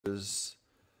Is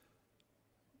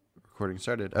recording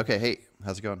started. Okay, hey,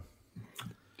 how's it going?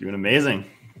 Doing amazing.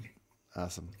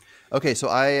 Awesome. Okay, so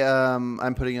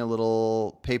I'm putting a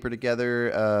little paper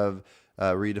together of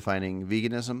redefining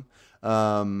veganism.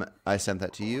 I sent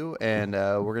that to you, and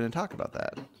we're going to talk about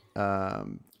that.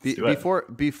 Let's do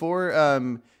it.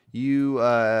 Before you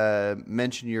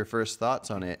mention your first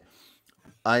thoughts on it,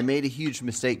 I made a huge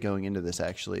mistake going into this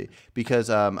actually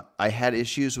because I had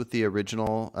issues with the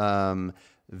original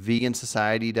vegan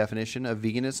society definition of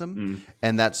veganism,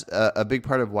 and that's a big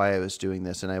part of why I was doing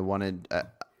this. And I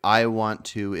want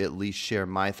to at least share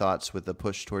my thoughts with the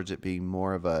push towards it being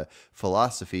more of a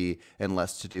philosophy and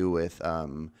less to do with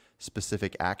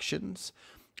specific actions.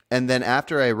 And then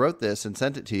after I wrote this and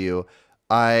sent it to you,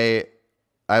 I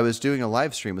was doing a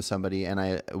live stream with somebody,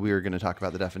 and we were going to talk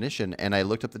about the definition, and I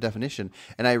looked up the definition,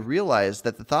 and I realized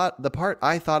that the part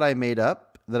I thought I made up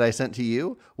that I sent to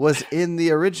you was in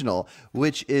the original,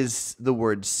 which is the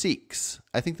word seeks.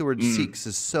 I think the word seeks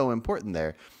is so important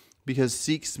there because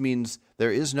seeks means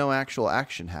there is no actual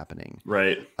action happening.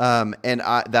 Right.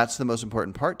 That's the most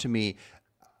important part to me.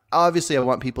 Obviously, I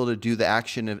want people to do the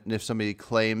action, and if somebody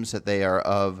claims that they are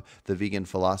of the vegan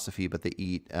philosophy but they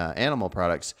eat animal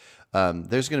products,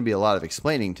 there's going to be a lot of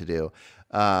explaining to do.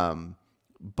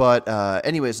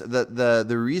 Anyways,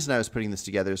 the reason I was putting this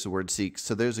together is the word seek.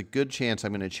 So there's a good chance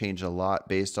I'm going to change a lot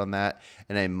based on that,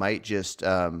 and I might just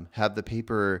have the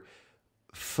paper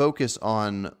focus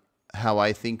on how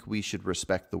I think we should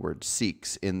respect the word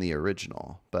seeks in the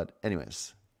original. But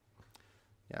anyways,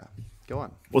 yeah, go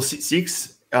on. Well,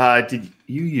 Seeks, did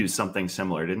you use something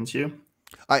similar, didn't you?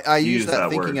 I You used that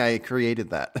thinking word. I created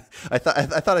that. I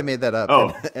thought I made that up.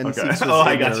 Oh, and okay. Seeks was Oh,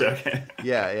 I in got the- you. Okay.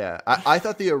 Yeah. I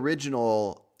thought the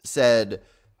original said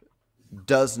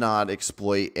does not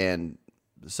exploit and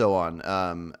so on.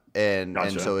 And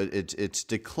Gotcha. so it's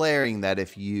declaring that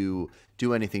if you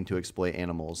do anything to exploit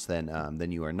animals,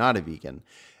 then you are not a vegan.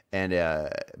 And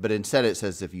but instead it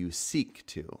says if you seek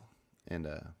to. And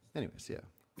anyways, yeah.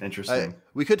 Interesting.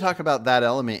 We could talk about that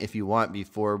element if you want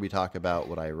before we talk about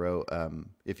what I wrote.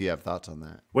 If you have thoughts on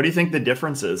that. What do you think the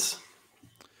difference is?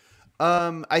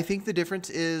 I think the difference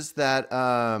is that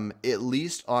at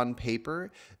least on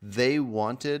paper, they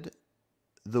wanted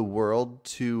the world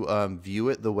to view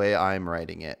it the way I'm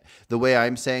writing it. The way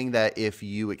I'm saying that if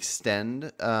you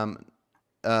extend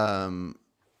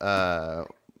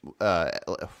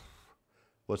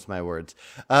what's my words?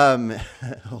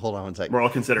 Hold on one second. Moral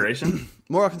consideration?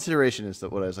 Moral consideration is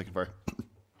what I was looking for.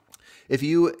 If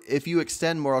you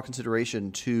extend moral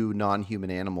consideration to non-human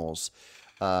animals,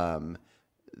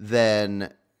 then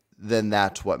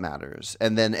that's what matters,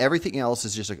 and then everything else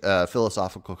is just a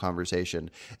philosophical conversation.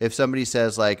 If somebody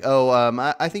says like, "Oh,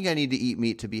 I think I need to eat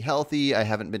meat to be healthy. I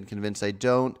haven't been convinced I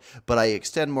don't, but I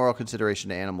extend moral consideration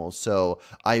to animals, so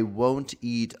I won't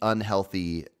eat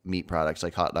unhealthy meat products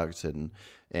like hot dogs and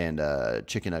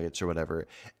chicken nuggets or whatever,"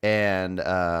 and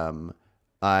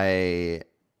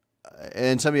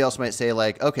somebody else might say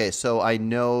like, okay, so I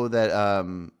know that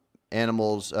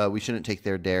animals, we shouldn't take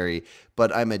their dairy,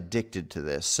 but I'm addicted to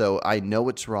this. So I know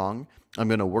it's wrong. I'm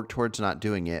going to work towards not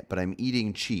doing it, but I'm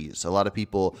eating cheese. A lot of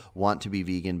people want to be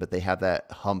vegan, but they have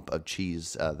that hump of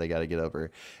cheese they got to get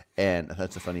over. And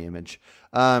that's a funny image.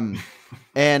 So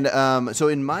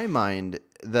in my mind,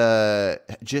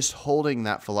 just holding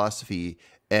that philosophy,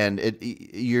 and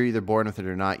you're either born with it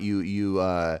or not,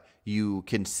 you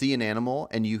can see an animal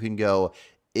and you can go,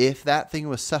 if that thing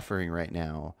was suffering right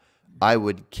now, I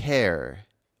would care,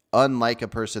 unlike a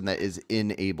person that is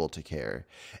unable to care.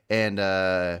 And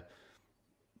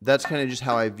that's kind of just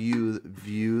how I view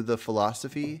the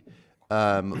philosophy,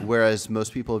 whereas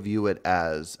most people view it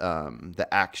as the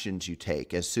actions you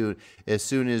take. As soon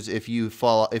as if you're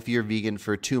vegan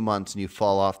for 2 months and you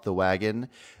fall off the wagon,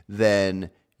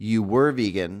 then you were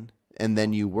vegan and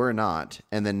then you were not,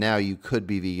 and then now you could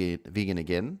be vegan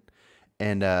again.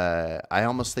 And I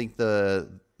almost think the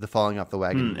falling off the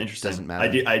wagon Interesting. doesn't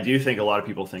matter. I do think a lot of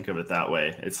people think of it that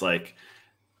way. It's like,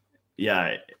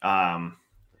 yeah.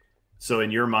 So in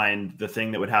your mind, the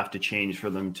thing that would have to change for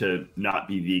them to not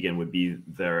be vegan would be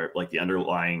their the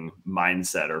underlying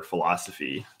mindset or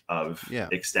philosophy of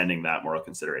extending that moral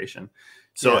consideration.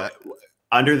 So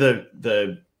under the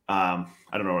I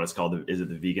don't know what it's called. Is it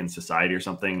the Vegan Society or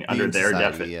something? Under their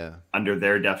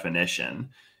definition,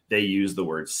 they use the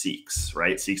word seeks,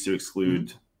 right? Seeks to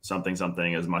exclude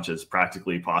something as much as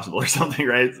practically possible or something,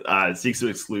 right? Seeks to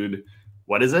exclude,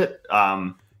 what is it? So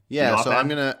I'm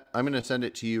gonna send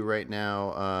it to you right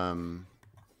now.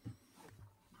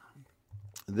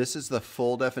 This is the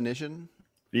full definition.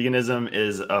 Veganism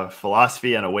is a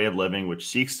philosophy and a way of living which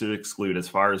seeks to exclude, as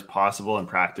far as possible and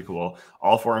practicable,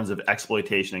 all forms of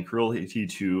exploitation and cruelty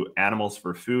to animals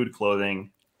for food, clothing,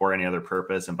 or any other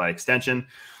purpose, and by extension,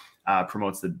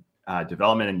 promotes the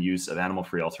development and use of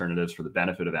animal-free alternatives for the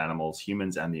benefit of animals,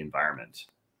 humans, and the environment.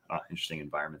 Interesting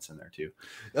environments in there too.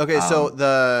 Okay, so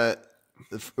the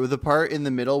part in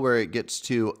the middle where it gets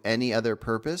to any other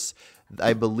purpose,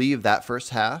 I believe that first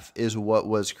half is what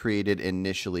was created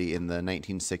initially in the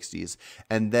 1960s.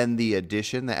 And then the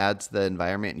addition that adds the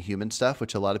environment and human stuff,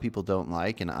 which a lot of people don't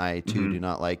like, and I too do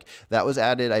not like, that was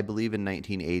added, I believe, in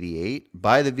 1988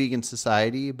 by the Vegan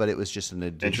Society, but it was just an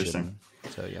addition. Interesting.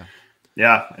 So, yeah.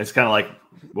 Yeah, it's kind of like,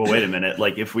 well, wait a minute.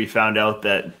 Like if we found out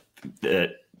that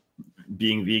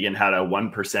being vegan had a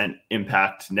 1%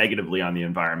 impact negatively on the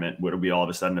environment, would we all of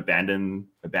a sudden abandon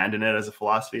it as a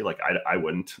philosophy? Like I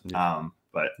wouldn't. Yeah.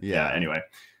 But yeah, anyway.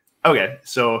 Okay,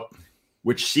 so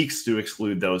which seeks to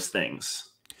exclude those things.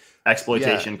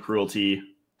 Exploitation, cruelty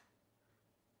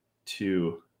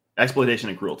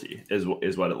and cruelty is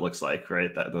what it looks like,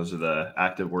 right? Those are the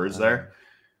active words there.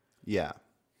 Yeah.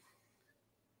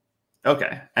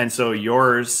 Okay. And so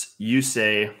you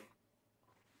say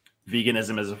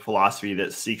veganism is a philosophy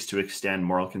that seeks to extend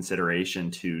moral consideration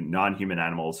to non-human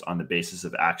animals on the basis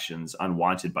of actions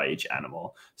unwanted by each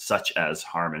animal, such as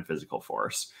harm and physical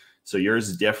force. So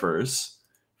yours differs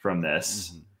from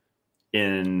this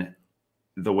in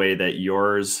the way that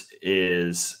yours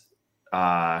is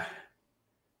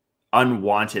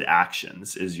unwanted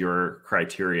actions is your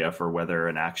criteria for whether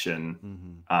an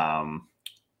action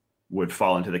would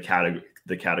fall into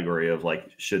the category of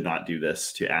like should not do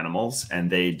this to animals, and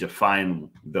they define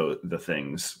the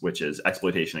things, which is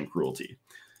exploitation and cruelty.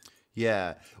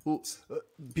 Yeah. Well,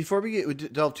 before we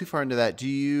delve too far into that,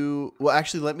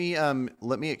 actually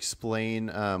let me explain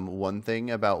one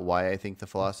thing about why I think the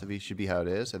philosophy should be how it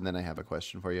is, and then I have a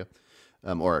question for you,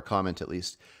 or a comment at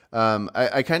least.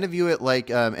 I kind of view it like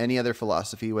any other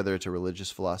philosophy, whether it's a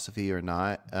religious philosophy or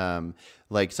not.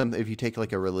 If you take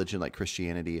like a religion like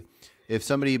Christianity, if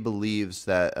somebody believes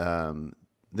that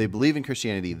they believe in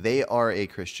Christianity, they are a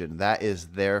Christian. That is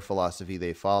their philosophy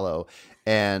they follow.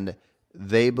 And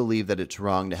they believe that it's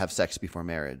wrong to have sex before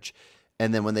marriage.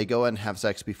 And then when they go and have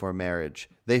sex before marriage,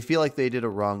 they feel like they did a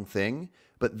wrong thing,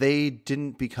 but they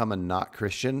didn't become a not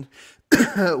Christian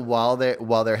while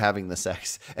they're having the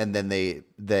sex. And then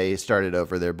they started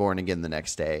over. They're born again the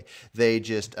next day. They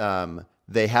just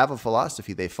they have a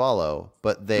philosophy they follow,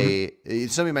 but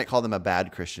somebody might call them a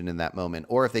bad Christian in that moment.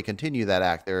 Or if they continue that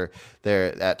act, they're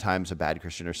at times a bad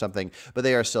Christian or something, but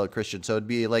they are still a Christian. So it'd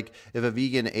be like if a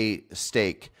vegan ate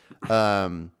steak,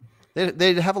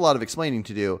 they'd have a lot of explaining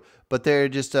to do, but they're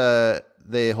just,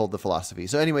 they hold the philosophy.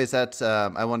 So anyways, that's,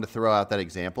 I wanted to throw out that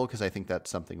example because I think that's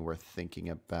something worth thinking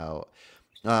about.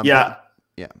 Yeah.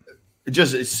 Yeah.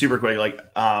 Just super quick.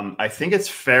 I think it's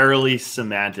fairly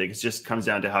semantic. It just comes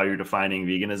down to how you're defining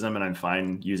veganism, and I'm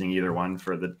fine using either one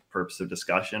for the purpose of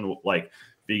discussion. Like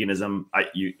veganism,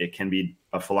 it can be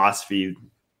a philosophy,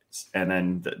 and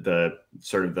then the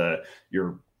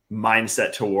your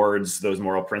mindset towards those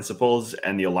moral principles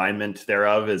and the alignment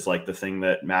thereof is like the thing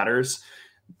that matters.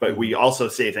 But we also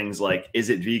say things like, is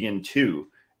it vegan too?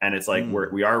 And it's like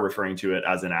we are referring to it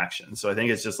as an action. So I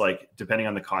think it's just like, depending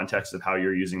on the context of how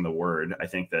you're using the word, I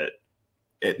think that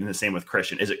and the same with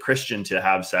Christian. Is it Christian to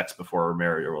have sex before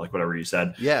marriage, or like whatever you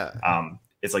said? Yeah.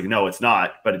 It's like, no, it's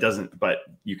not, but it doesn't, but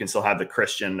you can still have the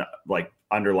Christian like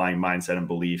underlying mindset and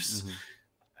beliefs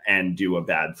and do a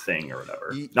bad thing or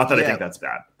whatever. Not that I think that's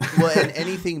bad. Well, and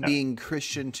anything being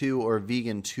Christian to or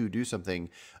vegan to do something,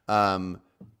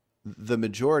 the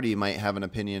majority might have an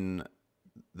opinion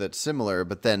that's similar,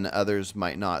 but then others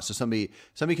might not. So somebody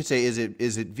could say, is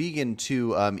it vegan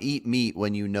to eat meat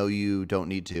when you know you don't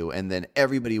need to? And then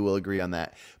everybody will agree on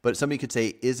that. But somebody could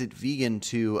say, is it vegan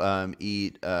to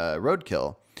eat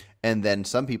roadkill? And then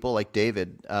some people like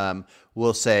David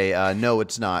will say, no,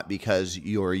 it's not, because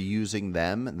you're using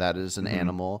them. That is an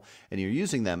animal, and you're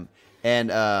using them.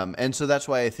 And so that's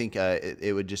why I think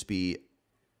it would just be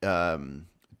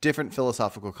different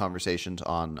philosophical conversations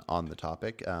on the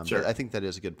topic. Sure. But I think that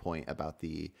is a good point about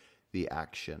the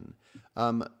action.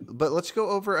 But let's go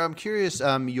over, I'm curious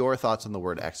your thoughts on the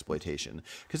word exploitation,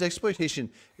 because exploitation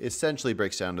essentially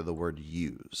breaks down to the word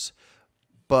use.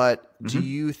 But do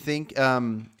you think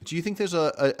there's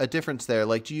a difference there?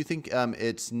 Like, do you think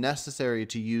it's necessary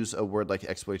to use a word like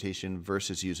exploitation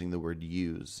versus using the word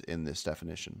use in this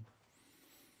definition?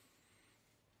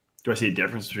 Do I see a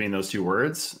difference between those two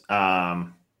words?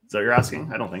 Is that what you're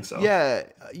asking? I don't think so. Yeah.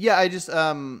 I just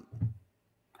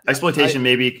exploitation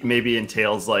maybe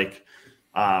entails like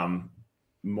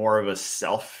more of a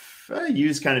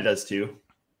use kind of does too.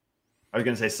 I was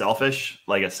going to say selfish,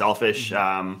 like a selfish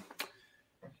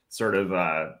sort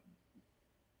of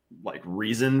like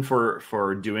reason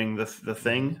for doing the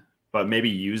thing, but maybe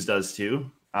use does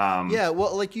too. Yeah,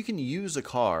 well, like you can use a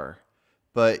car,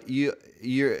 but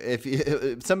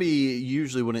if somebody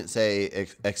usually wouldn't say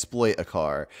exploit a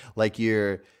car, like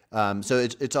so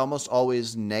it's almost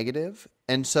always negative.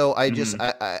 And so I just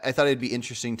I thought it'd be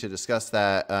interesting to discuss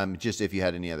that, just if you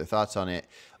had any other thoughts on it,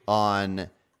 on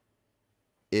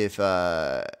if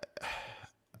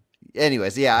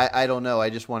anyways, yeah, I don't know. I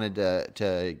just wanted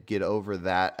to get over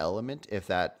that element, if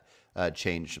that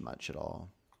changed much at all.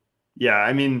 Yeah,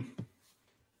 I mean,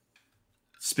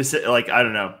 specific, like, I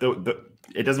don't know.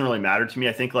 It doesn't really matter to me.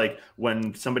 I think like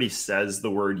when somebody says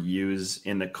the word use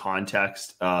in the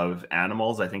context of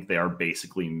animals, I think they are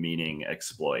basically meaning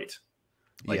exploit.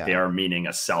 Like they are meaning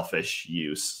a selfish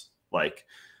use. Like,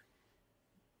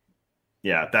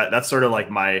 yeah, that's sort of like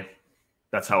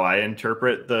that's how I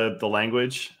interpret the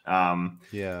language.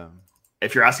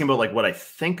 If you're asking about like what I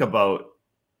think about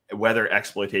whether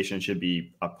exploitation should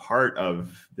be a part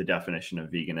of the definition of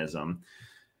veganism,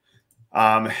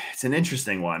 it's an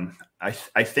interesting one. I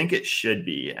think it should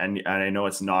be, and I know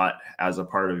it's not as a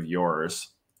part of yours.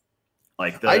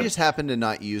 Like I just happen to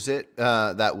not use it,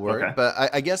 that word. Okay. But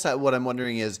I guess what I'm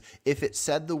wondering is, if it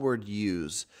said the word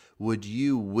use, would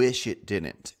you wish it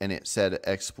didn't and it said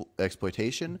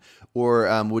exploitation,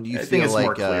 or would you feel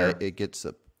like it gets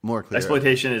more clear?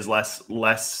 Exploitation is less.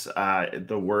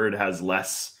 The word has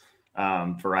less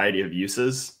variety of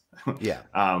uses.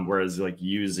 Whereas like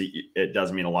use, it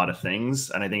does mean a lot of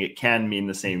things, and I think it can mean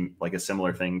the same, like a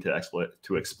similar thing to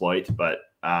exploit, but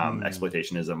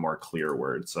exploitation is a more clear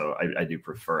word, so I do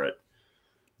prefer it.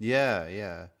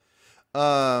 Yeah.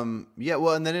 Well,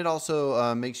 and then it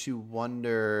also makes you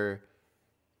wonder,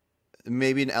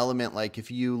 maybe an element like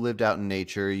if you lived out in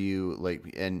nature,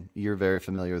 and you're very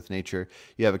familiar with nature,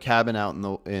 you have a cabin out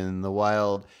in the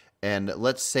wild, and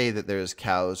let's say that there's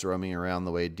cows roaming around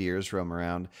the way deers roam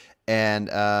around, and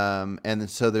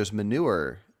so there's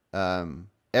manure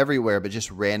everywhere, but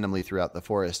just randomly throughout the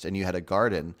forest, and you had a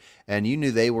garden, and you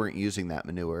knew they weren't using that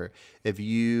manure. If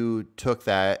you took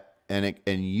that and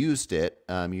used it,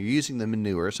 you're using the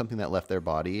manure, something that left their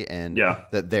body, and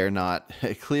that they're not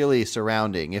clearly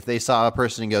surrounding. If they saw a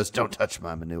person and goes, "Don't touch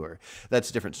my manure," that's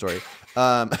a different story.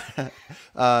 Does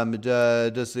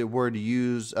the word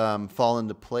use fall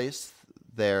into place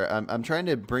there? I'm trying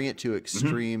to bring it to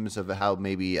extremes of how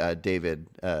maybe David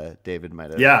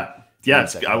might have.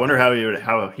 Yes. I wonder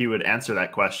how he would answer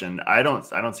that question. I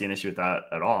don't see an issue with that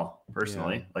at all,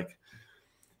 personally.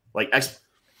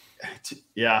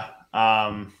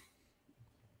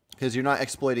 Because you're not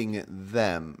exploiting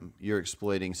them, you're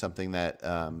exploiting something that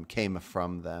came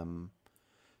from them.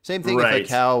 Same thing. Right.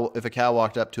 If a cow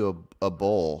walked up to a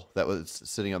bowl that was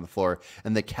sitting on the floor,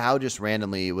 and the cow just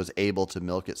randomly was able to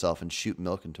milk itself and shoot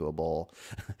milk into a bowl,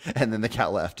 and then the cow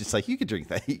left, it's like, you could drink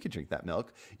that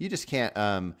milk. You just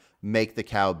can't make the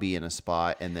cow be in a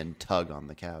spot and then tug on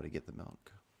the cow to get the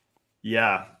milk.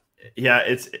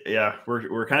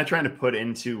 We're kind of trying to put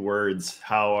into words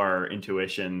how our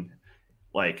intuition,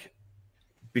 like,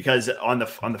 because on the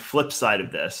flip side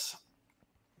of this,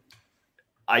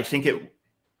 I think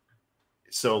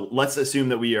so let's assume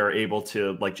that we are able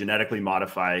to like genetically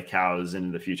modify cows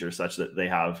into the future such that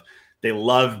they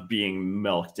love being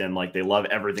milked, and like they love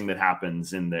everything that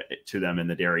happens to them in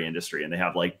the dairy industry, and they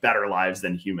have like better lives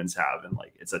than humans have, and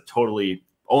like it's a totally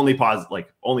only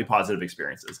positive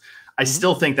experiences. I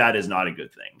still think that is not a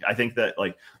good thing. I think that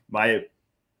like my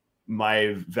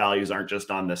values aren't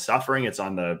just on the suffering, it's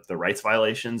on the rights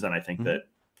violations, and I think that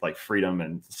like freedom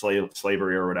and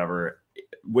slavery or whatever,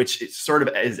 which it sort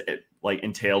of is like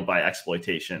entailed by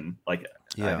exploitation. Like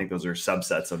I think those are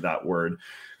subsets of that word.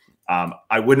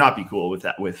 I would not be cool with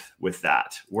that. With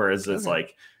that. Whereas it's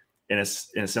like in a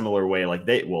similar way, like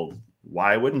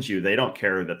why wouldn't you? They don't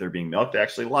care that they're being milked. They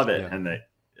actually love it, and they.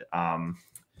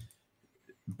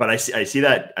 But I see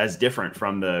that as different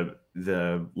from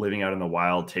the living out in the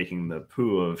wild, taking the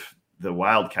poo of the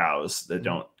wild cows that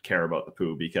don't care about the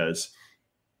poo, because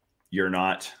you're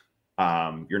not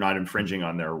infringing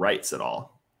on their rights at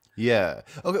all. Yeah.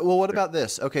 Okay. Well, what about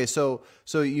this? Okay. So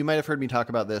you might have heard me talk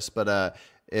about this, but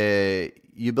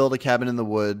you build a cabin in the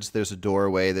woods. There's a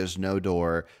doorway. There's no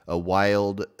door. A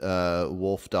wild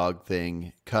wolf dog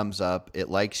thing comes up. It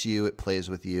likes you. It plays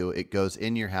with you. It goes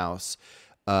in your house.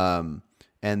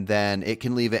 And then it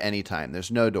can leave at any time.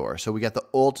 There's no door. So we got the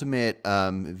ultimate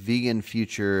vegan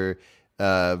future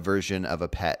version of a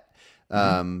pet.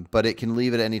 But it can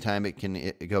leave at any time. It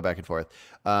can go back and forth.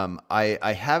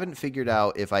 I haven't figured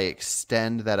out if I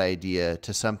extend that idea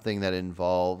to something that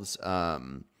involves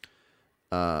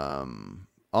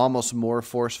almost more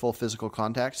forceful physical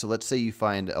contact. So let's say you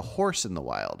find a horse in the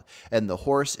wild, and the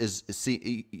horse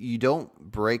you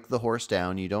don't break the horse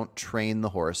down. You don't train the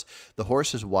horse. The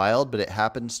horse is wild, but it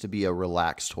happens to be a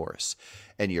relaxed horse,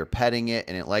 and you're petting it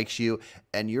and it likes you,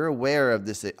 and you're aware of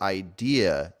this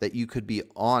idea that you could be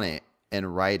on it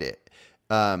and ride it.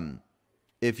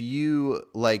 If you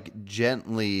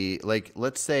gently,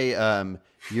 let's say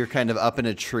you're kind of up in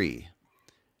a tree,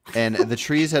 and the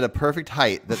tree's at a perfect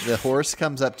height that the horse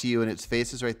comes up to you and its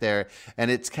face is right there,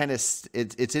 and it's kind of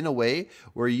it's in a way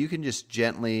where you can just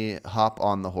gently hop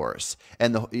on the horse,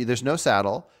 and there's no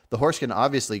saddle. The horse can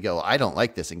obviously go, I don't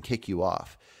like this, and kick you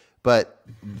off, but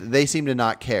they seem to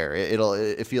not care.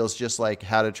 It feels just like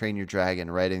How to Train Your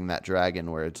Dragon, riding that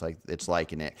dragon, where it's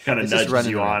liking it, kind of nudges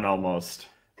you on almost.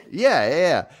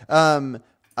 Yeah.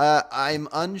 I'm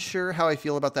unsure how I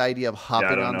feel about the idea of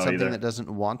hopping on something that doesn't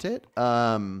want it.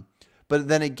 But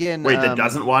then again, wait, that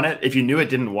doesn't want it? If you knew it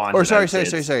didn't want it, or sorry,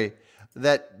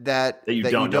 that you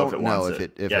don't know if it wants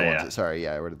it. If it wants it. Sorry,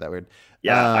 I worded that weird.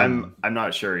 Yeah, I'm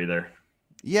not sure either.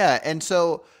 Yeah, and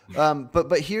so,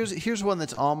 but here's one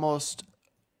that's almost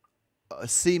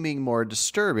seeming more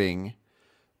disturbing,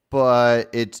 but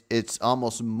it's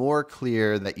almost more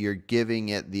clear that you're giving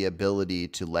it the ability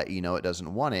to let you know it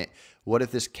doesn't want it. What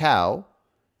if this cow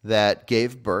that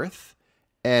gave birth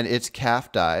and its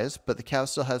calf dies, but the cow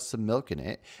still has some milk in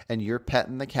it, and you're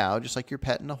petting the cow just like you're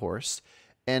petting a horse,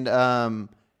 and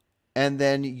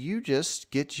then you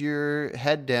just get your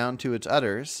head down to its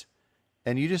udders,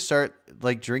 and you just start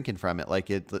drinking from it like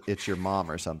it's your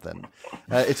mom or something.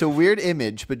 It's a weird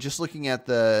image, but just looking at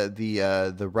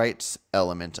the rights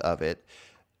element of it,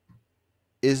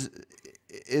 is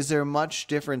there much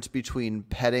difference between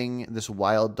petting this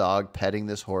wild dog, petting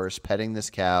this horse, petting this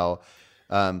cow,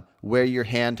 where your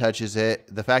hand touches it,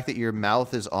 the fact that your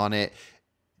mouth is on it?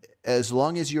 As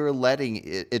long as you're letting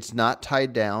it, it's not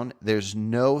tied down, there's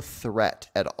no threat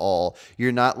at all.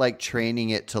 You're not training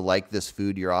it to like this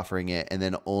food you're offering it and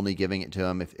then only giving it to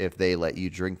them if they let you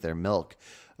drink their milk.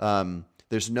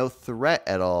 There's no threat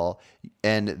at all,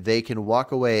 and they can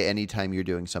walk away anytime you're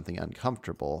doing something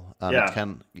uncomfortable.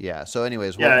 So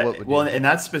anyways, what would in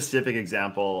that specific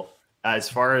example, as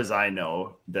far as I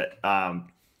know, that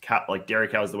dairy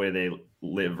cows, the way they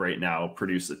live right now,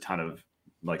 produce a ton of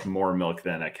more milk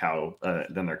than a cow,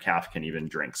 than their calf can even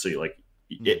drink. So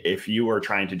if you were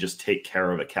trying to just take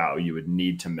care of a cow, you would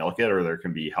need to milk it, or there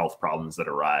can be health problems that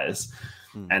arise.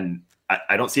 And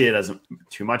I don't see it as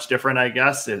too much different. I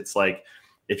guess it's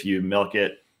if you milk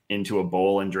it into a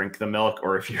bowl and drink the milk,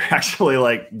 or if you're actually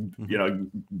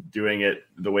doing it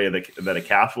the way that a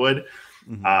calf would.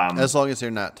 As long as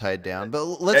they're not tied down. But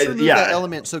let's remove that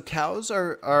element. So cows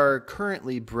are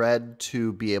currently bred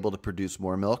to be able to produce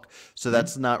more milk. So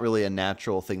that's not really a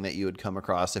natural thing that you would come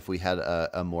across if we had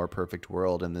a more perfect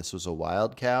world and this was a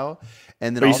wild cow.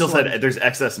 And then but you still said there's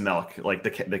excess milk.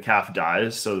 The calf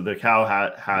dies, so the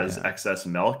cow has excess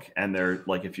milk, and they're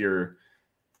if you're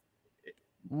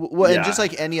and just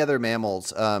like any other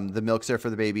mammals, the milk's there for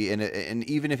the baby, and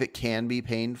even if it can be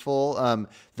painful,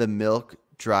 the milk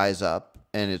dries up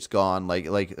and it's gone.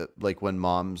 Like when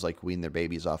moms wean their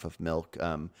babies off of milk.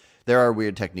 There are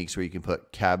weird techniques where you can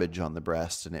put cabbage on the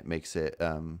breast and it makes it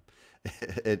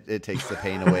it takes the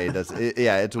pain away. It's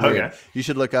weird. Okay. You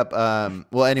should look up.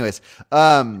 But anyways,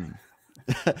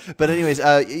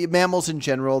 mammals in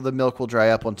general, the milk will dry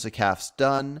up once the calf's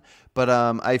done. But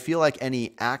I feel like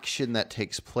any action that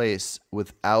takes place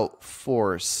without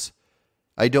force,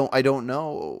 I don't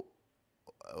know.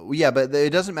 Yeah, but it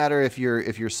doesn't matter if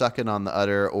you're sucking on the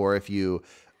udder or if you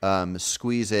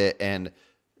squeeze it and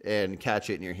catch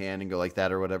it in your hand and go like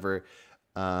that or whatever.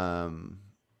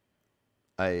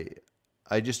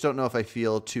 I just don't know if I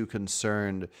feel too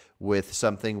concerned with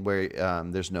something where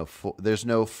there's no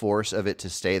force of it to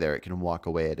stay there. It can walk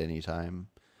away at any time.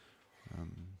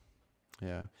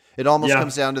 It almost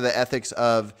comes down to the ethics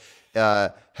of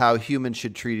how humans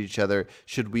should treat each other.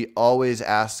 Should we always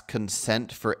ask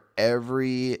consent for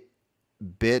every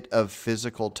bit of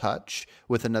physical touch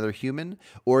with another human?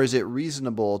 Or is it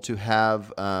reasonable to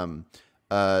have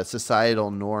a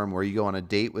societal norm where you go on a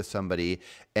date with somebody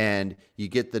and you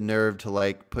get the nerve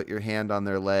to put your hand on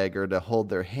their leg or to hold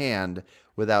their hand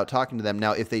without talking to them?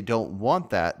 Now, if they don't want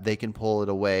that, they can pull it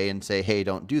away and say, hey,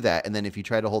 don't do that. And then if you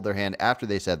try to hold their hand after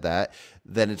they said that,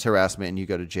 then it's harassment and you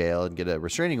go to jail and get a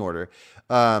restraining order.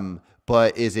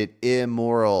 But is it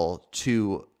immoral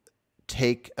to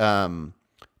take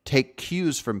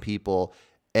cues from people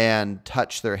and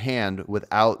touch their hand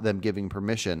without them giving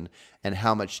permission, and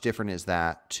how much different is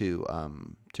that to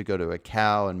go to a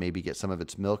cow and maybe get some of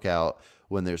its milk out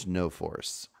when there's no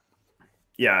force?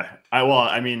 Yeah,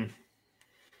 I mean,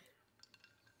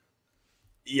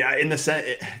 yeah, in the sense,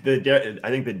 I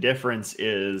think the difference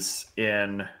is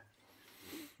in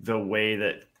the way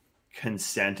that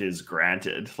consent is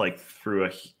granted, like through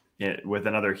with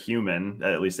another human,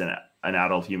 at least an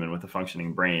adult human with a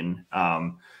functioning brain.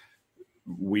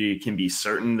 We can be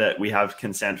certain that we have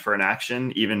consent for an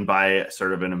action, even by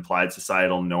sort of an implied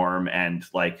societal norm and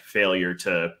like failure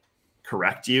to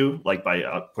correct you, like by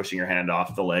pushing your hand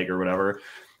off the leg or whatever.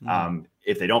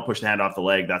 If they don't push the hand off the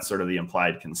leg, that's sort of the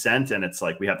implied consent. And it's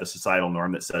like, we have the societal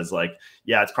norm that says like,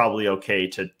 yeah, it's probably okay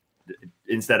to,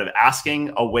 instead of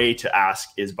asking, a way to ask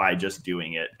is by just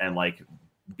doing it and like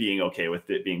being okay with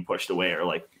it being pushed away, or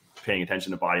like paying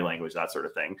attention to body language, that sort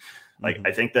of thing. Like,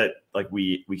 I think that like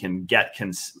we can get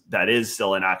that is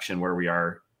still an action where we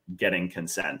are getting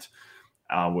consent.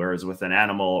 Whereas with an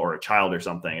animal or a child or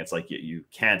something, it's like you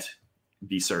can't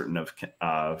be certain of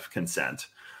consent.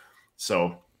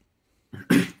 So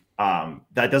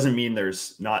that doesn't mean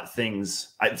there's not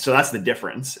things. So that's the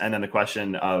difference. And then the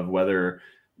question of whether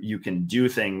you can do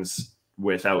things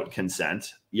without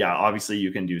consent. Yeah, obviously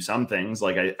you can do some things.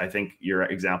 Like I think your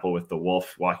example with the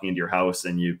wolf walking into your house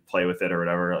and you play with it or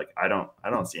whatever, like I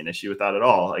don't see an issue with that at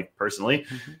all, like personally.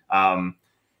 And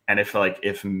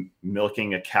if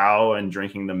milking a cow and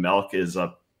drinking the milk is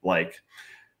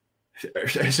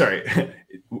sorry,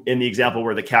 in the example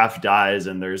where the calf dies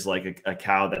and there's like a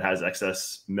cow that has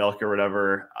excess milk or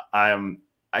whatever,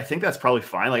 I think that's probably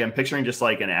fine. Like I'm picturing just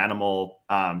like an animal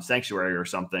sanctuary or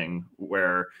something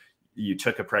where you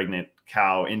took a pregnant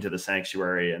cow into the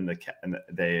sanctuary and the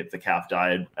calf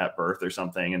died at birth or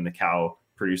something, and the cow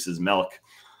produces milk.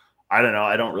 I don't know.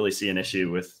 I don't really see an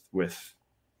issue with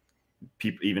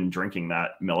people even drinking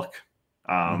that milk.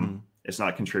 It's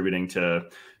not contributing to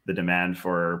the demand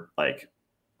for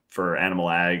animal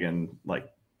ag and like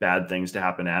bad things to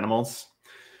happen to animals.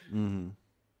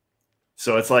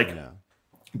 So it's like,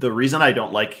 the reason I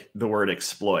don't like the word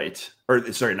exploit,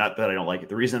 or sorry, not that I don't like it.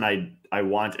 The reason I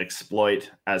want exploit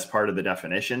as part of the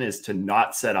definition is to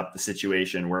not set up the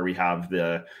situation where we have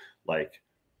the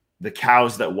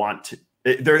cows that want to,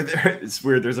 it's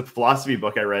weird. There's a philosophy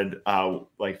book I read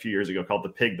like a few years ago called The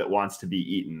Pig That Wants to Be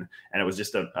Eaten. And it was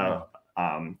just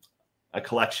a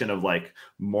collection of like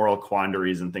moral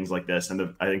quandaries and things like this.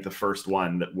 And I think the first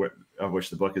one of which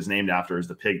the book is named after is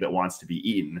The Pig That Wants to Be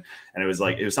Eaten. And it was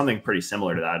something pretty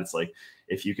similar to that. It's like,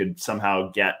 if you could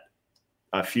somehow get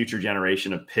a future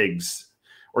generation of pigs,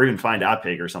 or even find a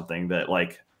pig or something that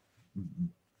like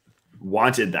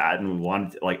wanted that and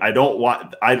wanted, like,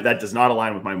 that does not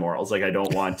align with my morals. Like, I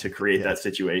don't want to create that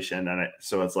situation. And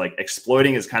so it's like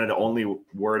exploiting is kind of the only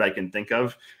word I can think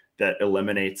of that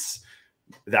eliminates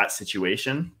that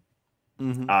situation.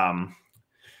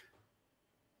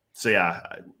 So yeah,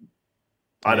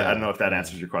 I don't know if that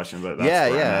answers your question, but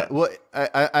that's well,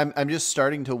 I'm just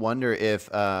starting to wonder if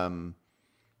I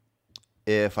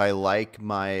I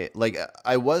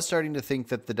was starting to think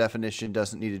that the definition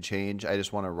doesn't need to change. I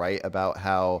just want to write about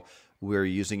how we're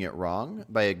using it wrong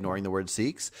by ignoring the word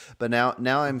seeks. But now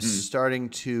I'm starting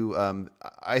to,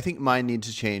 I think mine needs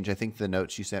to change. I think the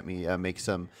notes you sent me make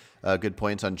some good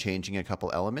points on changing a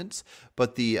couple elements.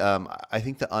 But I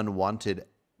think the unwanted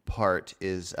part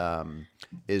is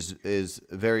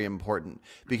very important,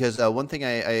 because one thing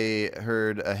I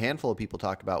heard a handful of people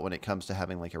talk about when it comes to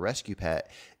having like a rescue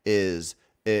pet is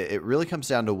it really comes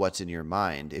down to what's in your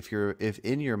mind. If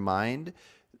in your mind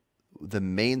the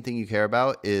main thing you care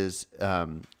about is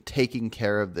taking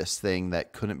care of this thing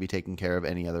that couldn't be taken care of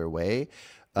any other way,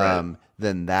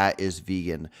 then that is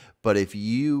vegan. But if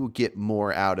you get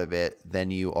more out of it than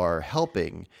you are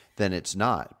helping, then it's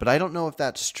not. But I don't know if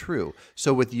that's true.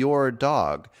 So with your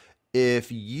dog,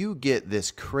 if you get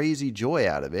this crazy joy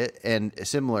out of it, and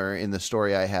similar in the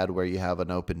story I had where you have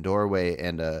an open doorway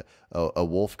and a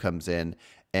wolf comes in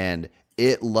and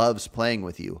it loves playing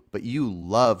with you, but you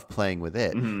love playing with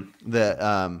it. No,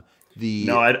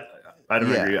 I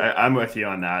don't agree. I'm with you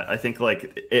on that. I think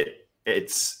like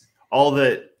it's all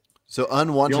that. So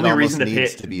unwanted the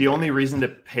only reason to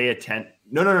pay attention.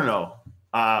 No.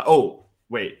 Oh,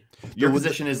 wait. Your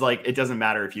position is like, it doesn't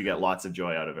matter if you get lots of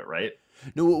joy out of it, right?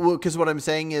 No, because what I'm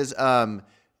saying is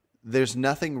there's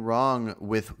nothing wrong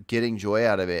with getting joy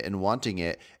out of it and wanting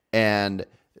it. And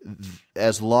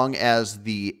as long as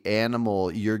the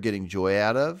animal you're getting joy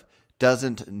out of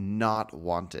doesn't not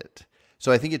want it.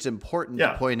 So I think it's important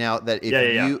to point out that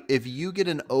if you get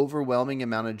an overwhelming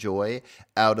amount of joy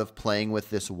out of playing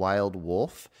with this wild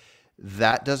wolf,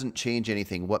 that doesn't change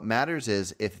anything. What matters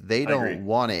is if they I agree. don't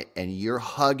want it and you're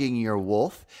hugging your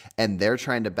wolf and they're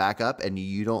trying to back up and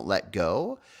you don't let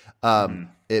go,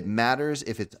 it matters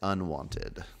if it's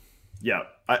unwanted. Yeah,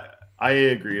 I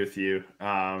agree with you.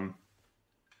 I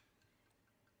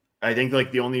think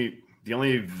like the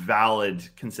only valid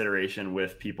consideration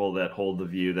with people that hold the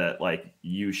view that like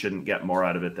you shouldn't get more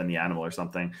out of it than the animal or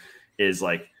something is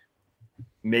like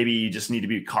maybe you just need to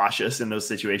be cautious in those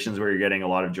situations where you're getting a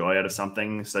lot of joy out of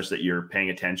something, such that you're paying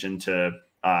attention to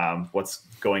what's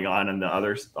going on the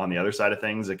other side of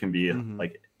things. It can be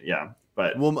like, yeah,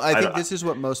 but well, I think this is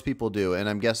what most people do, and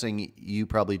I'm guessing you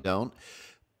probably don't.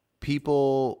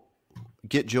 People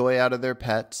get joy out of their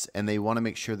pets, and they want to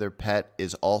make sure their pet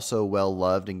is also well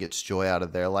loved and gets joy out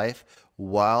of their life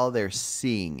while they're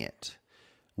seeing it,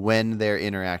 when they're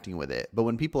interacting with it. But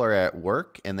when people are at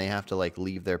work and they have to like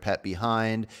leave their pet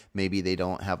behind, maybe they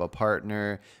don't have a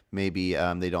partner, maybe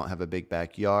they don't have a big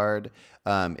backyard,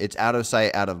 it's out of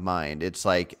sight, out of mind. It's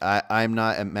like I'm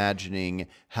not imagining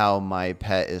how my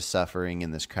pet is suffering in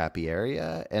this crappy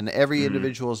area. And every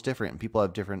individual is different, and people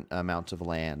have different amounts of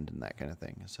land and that kind of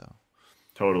thing. So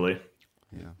totally.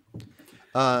 Yeah.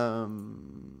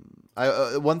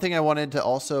 One thing I wanted to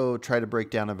also try to break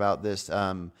down about this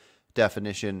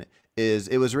definition is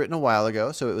it was written a while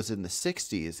ago, so it was in the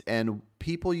 60s, and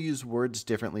people use words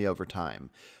differently over time.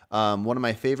 One of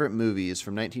my favorite movies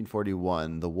from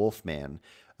 1941, The Wolf Man,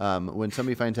 when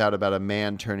somebody finds out about a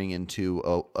man turning into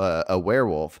a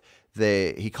werewolf,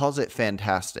 he calls it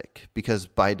fantastic, because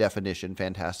by definition,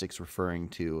 fantastic's referring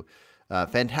to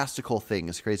fantastical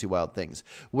things, crazy wild things.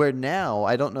 Where now,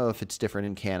 I don't know if it's different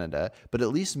in Canada, but at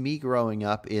least me growing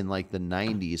up in like the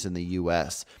 90s in the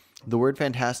US, the word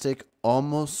fantastic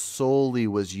almost solely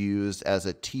was used as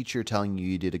a teacher telling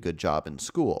you did a good job in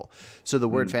school. So the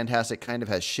word fantastic kind of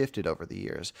has shifted over the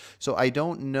years. So I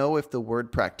don't know if the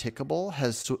word practicable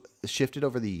has shifted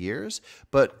over the years,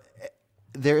 but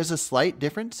there is a slight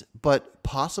difference. But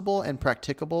possible and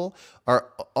practicable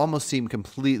almost seem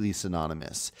completely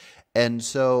synonymous. And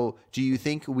so do you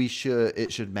think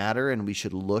it should matter, and we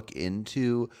should look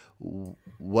into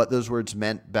what those words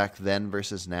meant back then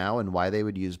versus now, and why they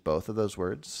would use both of those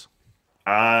words?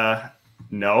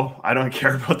 No, I don't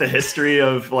care about the history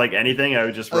of like anything. I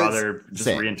would just rather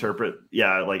reinterpret.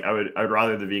 Yeah. Like I'd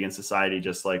rather the vegan society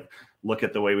just like look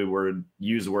at the way we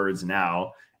use words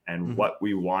now and what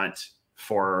we want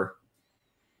for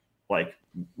like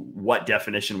what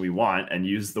definition we want, and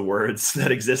use the words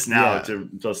that exist now to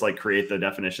just like create the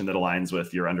definition that aligns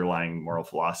with your underlying moral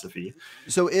philosophy.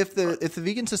 So if the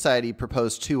vegan society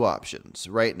proposed two options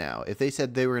right now, if they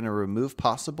said they were going to remove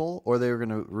possible or they were going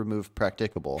to remove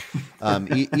practicable,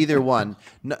 either one,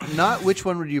 not which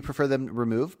one would you prefer them to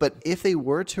remove, but if they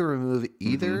were to remove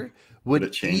either,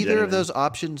 would either of those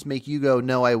options make you go,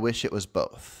 no, I wish it was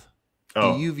both?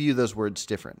 Do you view those words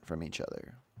different from each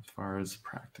other? As far as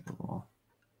practicable,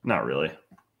 not really.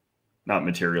 Not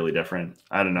materially different.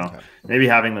 I don't know. Okay. Maybe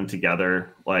having them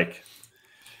together, like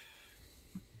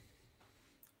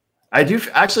I do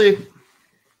actually.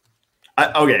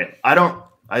 I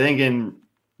think in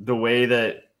the way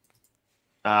that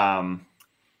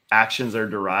actions are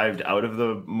derived out of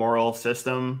the moral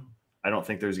system, I don't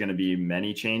think there's going to be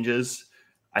many changes.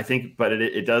 I think, but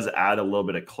it does add a little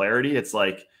bit of clarity. It's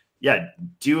like, yeah,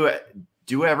 do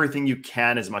everything you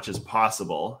can as much as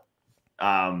possible.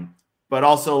 But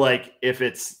also like if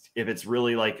it's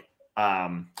really like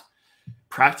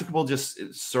practicable,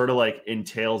 just sort of like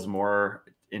entails more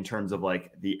in terms of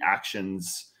like the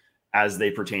actions as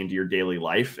they pertain to your daily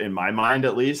life. In my mind,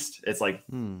 at least, it's like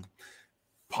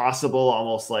possible,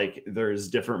 almost like there's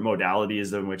different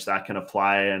modalities in which that can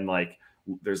apply. And like,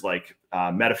 there's like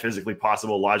metaphysically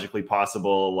possible, logically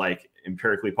possible, like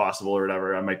empirically possible or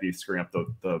whatever. I might be screwing up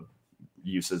the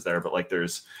uses there, but like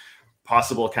there's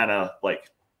possible kind of like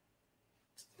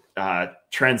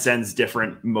transcends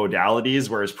different modalities,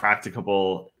 whereas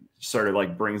practicable sort of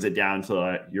like brings it down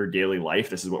to your daily life.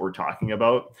 This is what we're talking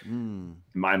about, in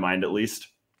my mind, at least.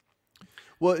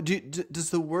 Well,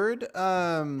 does the word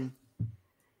so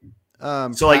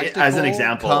like as an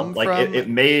example, like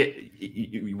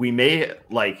we may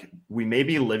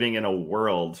be living in a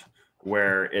world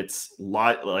where it's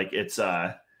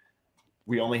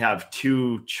we only have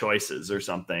two choices or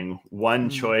something. One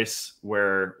choice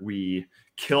where we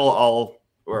kill all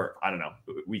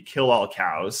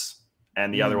cows,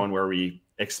 and the other one where we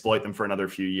exploit them for another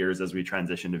few years as we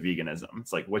transition to veganism.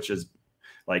 It's like, which is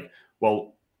like,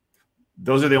 well,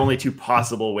 those are the only two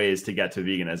possible ways to get to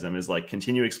veganism, is like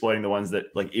continue exploiting the ones that,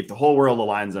 like, if the whole world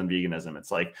aligns on veganism, it's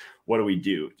like, what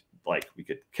do? Like, we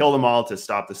could kill them all to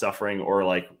stop the suffering, or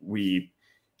like we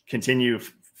continue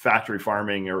factory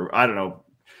farming, or I don't know.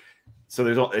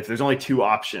 So if there's only two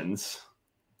options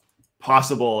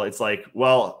possible, it's like,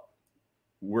 well,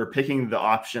 we're picking the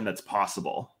option that's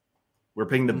possible. We're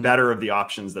picking the better of the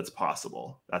options that's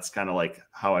possible. That's kind of like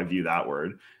how I view that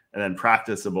word. And then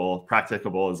practicable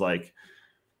is like,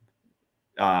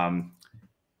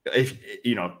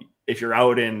 if you're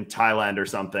out in Thailand or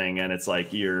something and it's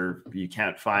like you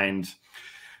can't find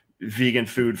vegan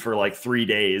food for like 3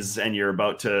 days and you're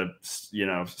about to,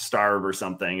 starve or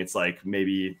something, it's like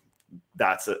maybe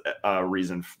that's a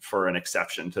reason for an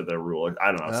exception to the rule. I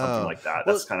don't know, something like that.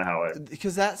 That's kind of how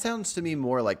because that sounds to me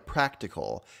more like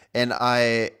practical. And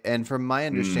from my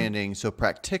understanding, so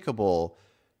practicable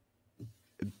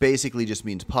basically just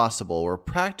means possible, or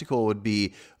practical would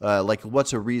be like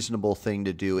what's a reasonable thing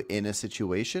to do in a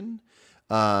situation.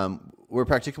 Where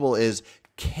practicable is,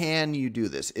 can you do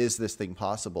this? Is this thing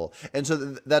possible? And so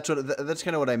that's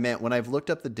kind of what I meant when I've looked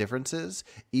up the differences.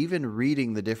 Even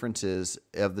reading the differences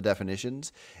of the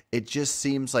definitions, it just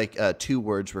seems like two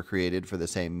words were created for the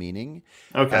same meaning.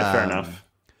 Okay, fair enough.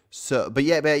 So, but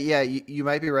yeah, you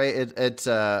might be right. It's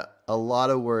a lot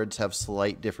of words have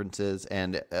slight differences,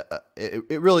 and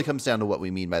it really comes down to what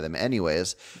we mean by them,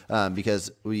 anyways,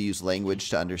 because we use language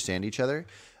to understand each other.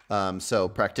 So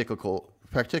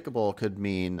practicable could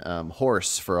mean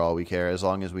horse for all we care, as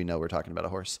long as we know we're talking about a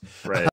horse. Right.